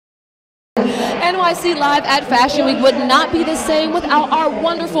NYC Live at Fashion Week would not be the same without our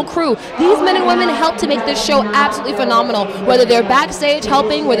wonderful crew. These men and women help to make this show absolutely phenomenal, whether they're backstage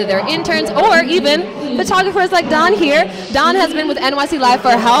helping, whether they're interns, or even photographers like Don here. Don has been with NYC Live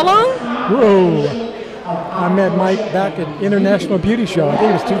for how long? Whoa. I met Mike back at International Beauty Show. I think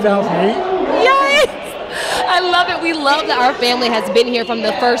it was 2008. I love it. We love that our family has been here from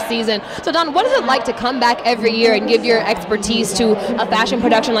the first season. So Don, what is it like to come back every year and give your expertise to a fashion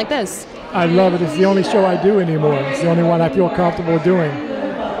production like this? I love it. It's the only show I do anymore. It's the only one I feel comfortable doing.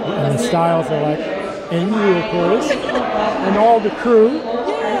 And the styles are like, and you, of course, and all the crew.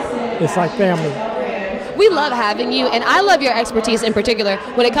 It's like family. We love having you, and I love your expertise in particular.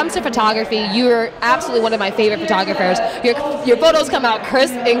 When it comes to photography, you're absolutely one of my favorite photographers. Your photos come out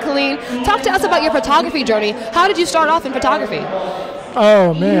crisp and clean. Talk to us about your photography journey. How did you start off in photography?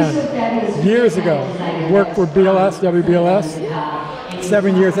 Oh, man. Years ago. Worked for BLS, WBLS.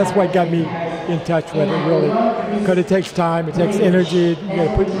 7 years. That's what got me in touch with it, really. Because it takes time. It takes energy. You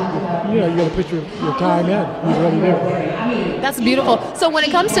got to put your time in. You really do. That's beautiful. So when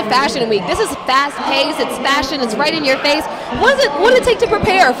it comes to Fashion Week, this is fast-paced, it's fashion, it's right in your face. What does it take to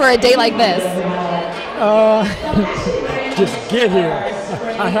prepare for a day like this? Just get here.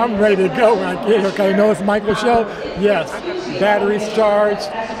 I'm ready to go when I get here, because I know it's Michael's show. Yes, batteries charged.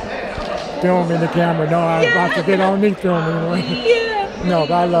 Filming the camera. No, I have to get on me filming anyway. Yeah. No,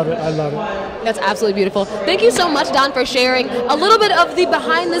 but I love it. I love it. That's absolutely beautiful. Thank you so much, Don, for sharing a little bit of the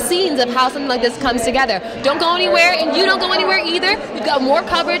behind the scenes of how something like this comes together. Don't go anywhere, and you don't go anywhere either. We've got more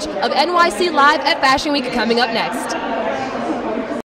coverage of NYC Live at Fashion Week coming up next.